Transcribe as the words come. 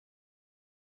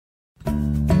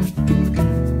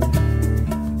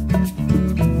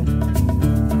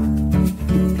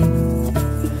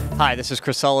Hi, this is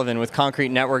Chris Sullivan with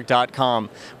ConcreteNetwork.com.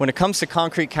 When it comes to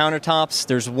concrete countertops,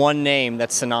 there's one name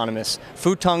that's synonymous,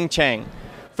 CHENG.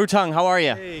 Futong, how are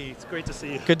you? Hey, it's great to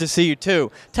see you. Good to see you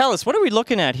too. Tell us, what are we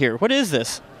looking at here? What is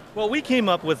this? Well, we came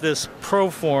up with this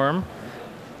ProForm,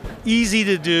 easy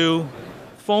to do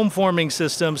foam forming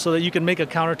system so that you can make a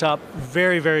countertop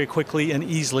very, very quickly and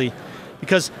easily.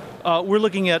 Because we're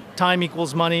looking at time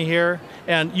equals money here,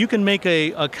 and you can make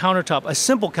a countertop, a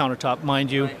simple countertop,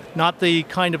 mind you, not the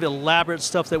kind of elaborate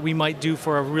stuff that we might do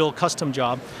for a real custom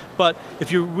job. But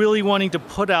if you're really wanting to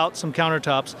put out some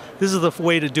countertops, this is the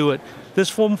way to do it. This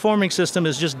foam forming system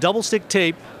is just double stick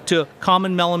tape to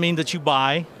common melamine that you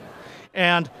buy,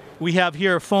 and we have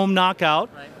here a foam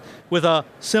knockout with a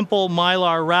simple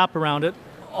Mylar wrap around it.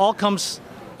 All comes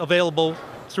available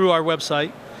through our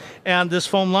website. And this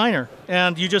foam liner.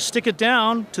 And you just stick it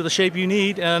down to the shape you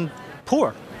need and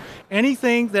pour.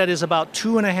 Anything that is about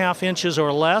 2.5 inches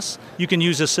or less, you can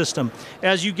use this system.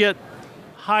 As you get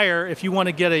higher, if you want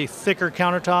to get a thicker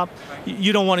countertop,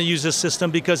 you don't want to use this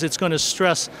system because it's going to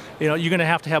stress, you're going to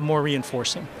have more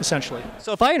reinforcing, essentially.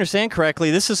 So if I understand correctly,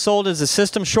 this is sold as a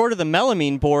system short of the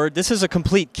melamine board. This is a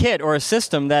complete kit or a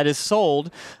system that is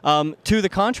sold to the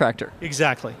contractor.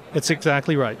 Exactly. It's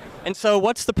exactly right. And so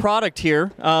what's the product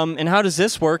here, and how does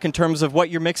this work in terms of what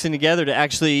you're mixing together to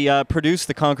actually produce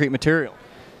the concrete material?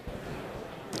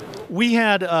 We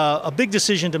had a big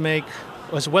decision to make,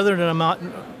 was whether or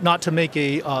not to make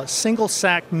a single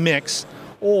sack mix,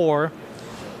 or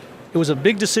it was a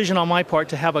big decision on my part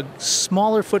to have a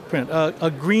smaller footprint,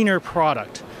 a greener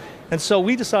product. And so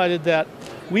we decided that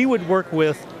we would work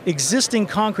with existing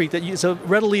concrete that is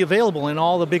readily available in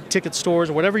all the big ticket stores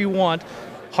or whatever you want,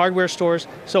 hardware stores.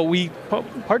 So we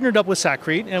partnered up with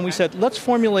Sackcrete and we said, let's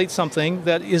formulate something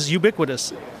that is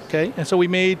ubiquitous. Okay? And so we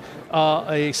made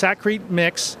a Sackcrete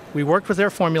mix. We worked with their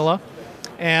formula.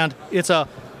 And it's a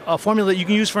formula that you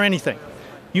can use for anything.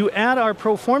 You add our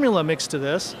Pro Formula mix to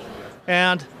this,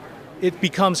 and it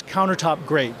becomes countertop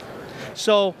grade.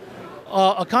 So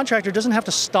a contractor doesn't have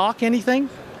to stock anything.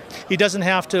 He doesn't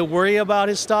have to worry about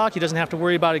his stock. He doesn't have to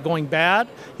worry about it going bad.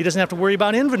 He doesn't have to worry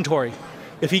about inventory.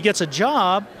 If he gets a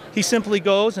job, he simply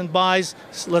goes and buys,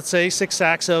 let's say, 6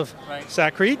 sacks of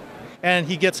Sackcrete, and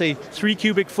he gets a 3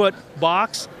 cubic foot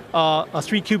box, a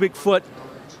 3 cubic foot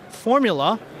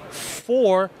formula,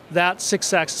 for that 6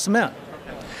 sacks of cement.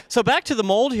 So back to the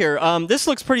mold here. This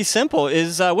looks pretty simple.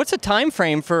 What's a time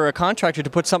frame for a contractor to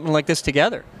put something like this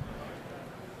together?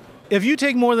 If you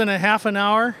take more than a half an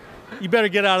hour, you better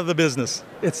get out of the business.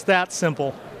 It's that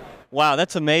simple. Wow,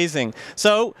 that's amazing.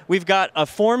 So we've got a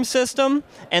form system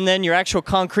and then your actual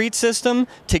concrete system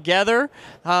together.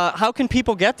 How can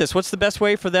people get this? What's the best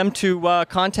way for them to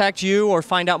contact you or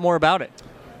find out more about it?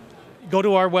 Go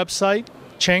to our website,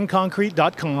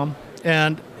 ChengConcrete.com,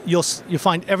 and you'll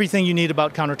find everything you need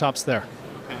about countertops there.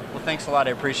 Okay. Well, thanks a lot.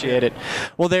 I appreciate it.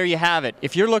 Well, there you have it.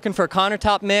 If you're looking for a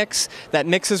countertop mix that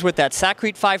mixes with that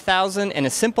Sackcrete 5000 and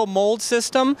a simple mold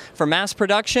system for mass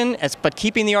production, but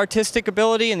keeping the artistic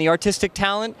ability and the artistic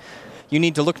talent, you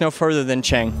need to look no further than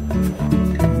Cheng.